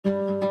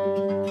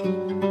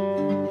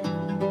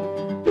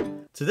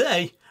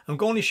today I'm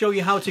going to show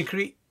you how to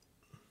create...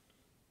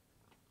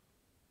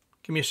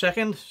 Give me a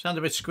second, sounds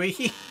a bit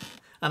squeaky.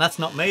 And that's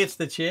not me, it's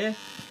the chair.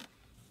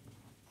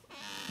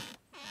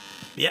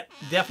 Yeah,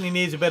 definitely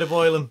needs a bit of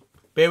oiling.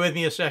 Bear with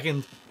me a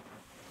second.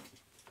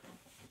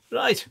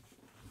 Right,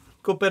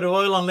 good bit of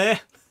oil on there.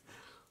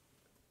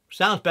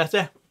 Sounds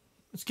better.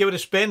 Let's give it a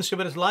spin, see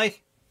what it's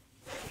like.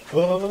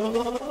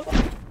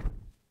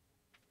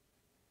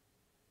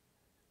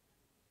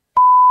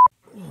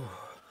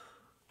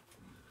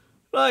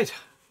 Right,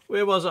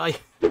 where was I?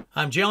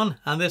 I'm John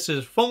and this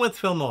is Fun with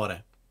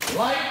Filmora.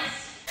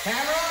 Lights,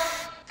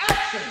 camera,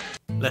 action!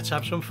 Let's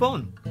have some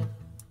fun.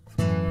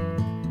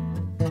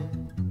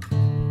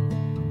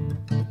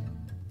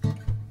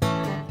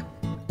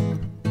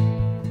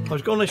 I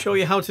was going to show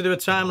you how to do a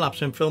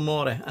time-lapse in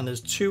Filmora, and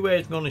there's two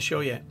ways I'm going to show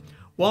you.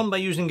 One by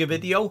using a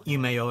video you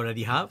may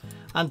already have,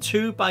 and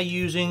two by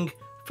using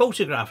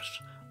photographs.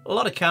 A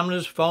lot of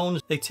cameras,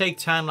 phones, they take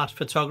time-lapse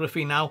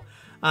photography now,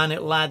 and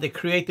it'll either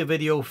create the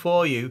video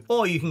for you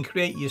or you can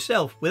create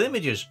yourself with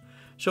images.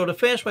 So the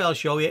first way I'll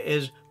show you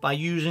is by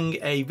using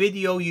a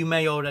video you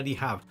may already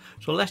have.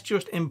 So let's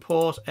just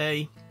import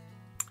a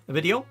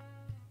video.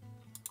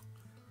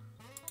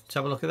 Let's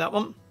have a look at that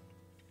one.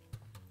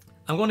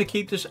 I'm going to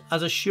keep this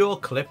as a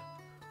short clip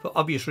for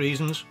obvious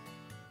reasons,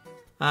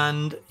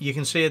 and you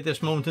can see at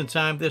this moment in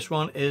time this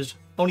one is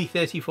only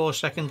 34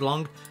 seconds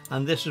long,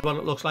 and this is what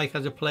it looks like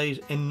as it plays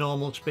in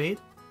normal speed.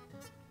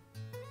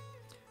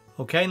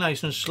 Okay,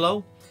 nice and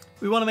slow.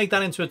 We want to make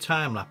that into a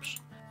time lapse.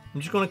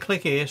 I'm just going to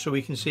click here so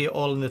we can see it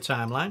all in the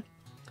timeline.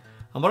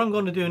 And what I'm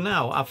going to do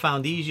now, I've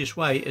found the easiest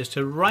way, is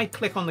to right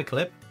click on the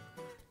clip,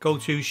 go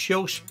to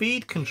show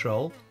speed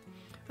control,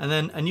 and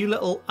then a new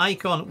little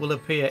icon will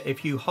appear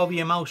if you hover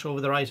your mouse over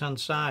the right hand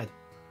side.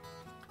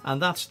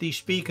 And that's the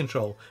speed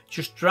control.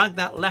 Just drag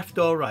that left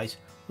or right.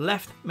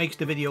 Left makes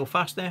the video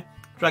faster,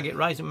 drag it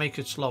right and makes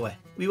it slower.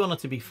 We want it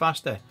to be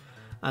faster.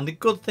 And the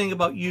good thing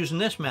about using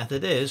this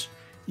method is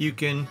you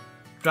can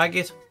drag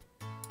it,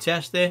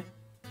 test it.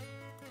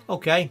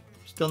 Okay,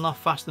 still not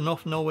fast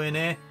enough, nowhere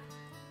near.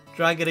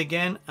 Drag it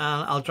again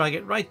and I'll drag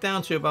it right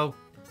down to about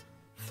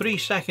 3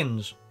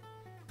 seconds.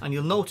 And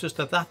you'll notice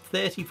that that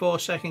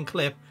 34-second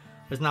clip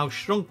has now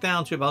shrunk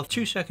down to about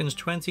 2 seconds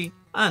 20,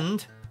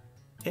 and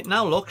it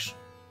now looks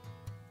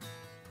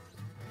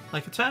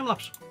like a time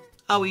lapse.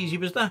 How easy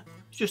was that?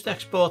 Just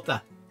export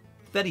that.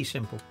 Very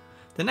simple.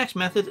 The next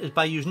method is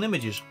by using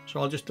images. So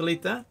I'll just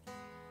delete that,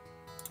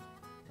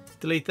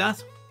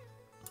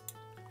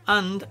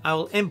 and I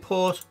will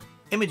import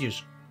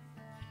images.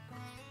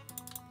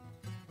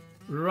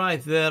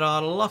 Right, there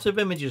are a lot of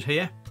images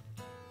here.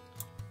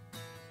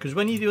 Because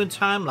when you're doing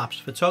time-lapse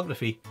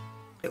photography,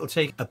 it'll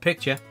take a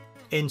picture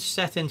in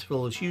set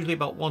intervals, usually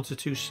about 1 to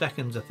 2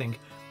 seconds, I think,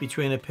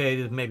 between a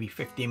period of maybe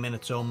 15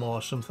 minutes or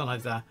more, something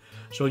like that.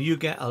 So you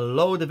get a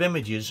load of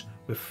images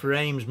with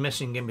frames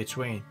missing in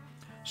between.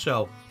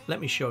 So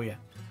let me show you.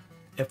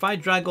 If I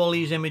drag all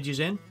these images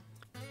in,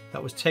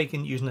 that was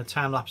taken using a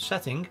time-lapse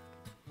setting,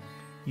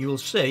 you will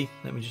see,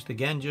 let me just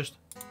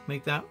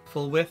make that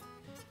full width.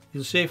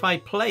 You'll see if I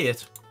play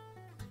it,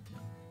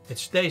 it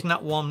stays in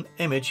that one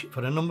image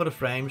for a number of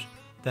frames,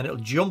 then it'll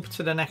jump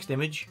to the next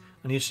image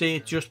and you see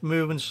it just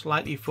moving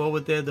slightly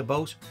forward there, the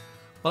boat.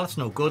 Well, that's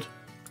no good.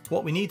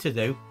 What we need to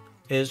do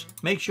is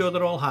make sure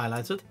they're all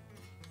highlighted.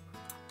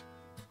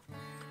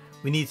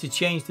 We need to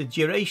change the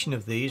duration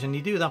of these, and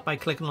you do that by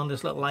clicking on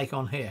this little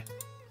icon here.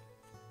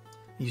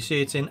 You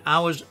see it's in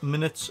hours,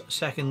 minutes,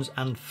 seconds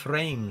and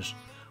frames.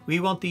 We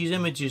want these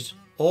images,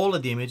 all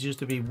of the images,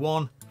 to be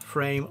 1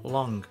 frame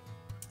long.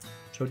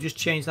 So just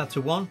change that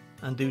to 1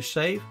 and do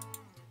save.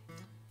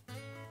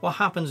 What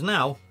happens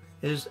now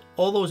is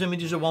all those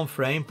images are 1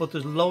 frame, but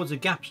there's loads of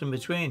gaps in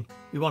between.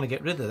 We want to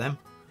get rid of them.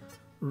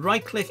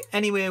 Right click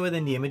anywhere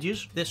within the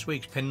images. This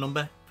week's pin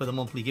number for the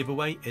monthly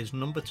giveaway is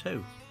number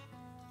 2.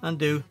 And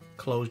do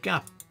close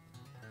gap.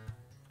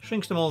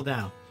 Shrinks them all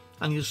down.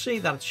 And you'll see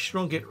that it's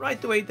shrunk it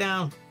right the way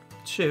down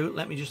to,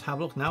 let me just have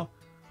a look now,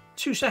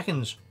 2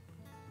 seconds.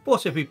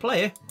 But if we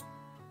play it,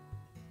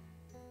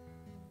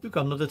 we've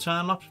got another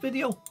time-lapse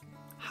video.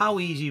 How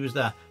easy was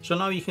that? So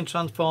now you can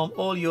transform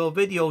all your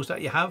videos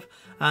that you have,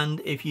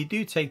 and if you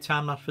do take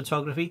time-lapse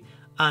photography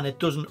and it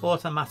doesn't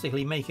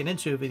automatically make it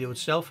into a video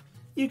itself,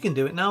 you can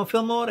do it now in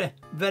Filmora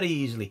very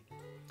easily.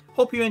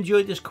 Hope you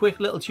enjoyed this quick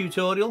little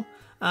tutorial,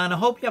 and I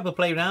hope you have a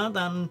play around,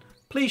 and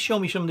please show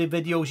me some of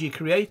the videos you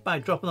create by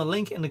dropping a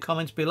link in the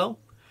comments below.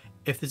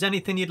 If there's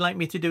anything you'd like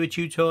me to do a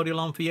tutorial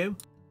on for you,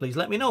 please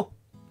let me know.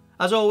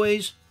 As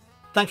always,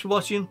 thanks for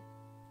watching.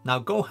 Now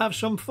go have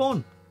some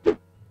fun.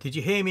 Did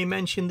you hear me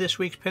mention this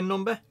week's pin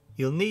number?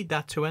 You'll need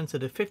that to enter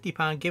the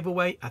 £50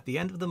 giveaway at the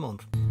end of the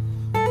month.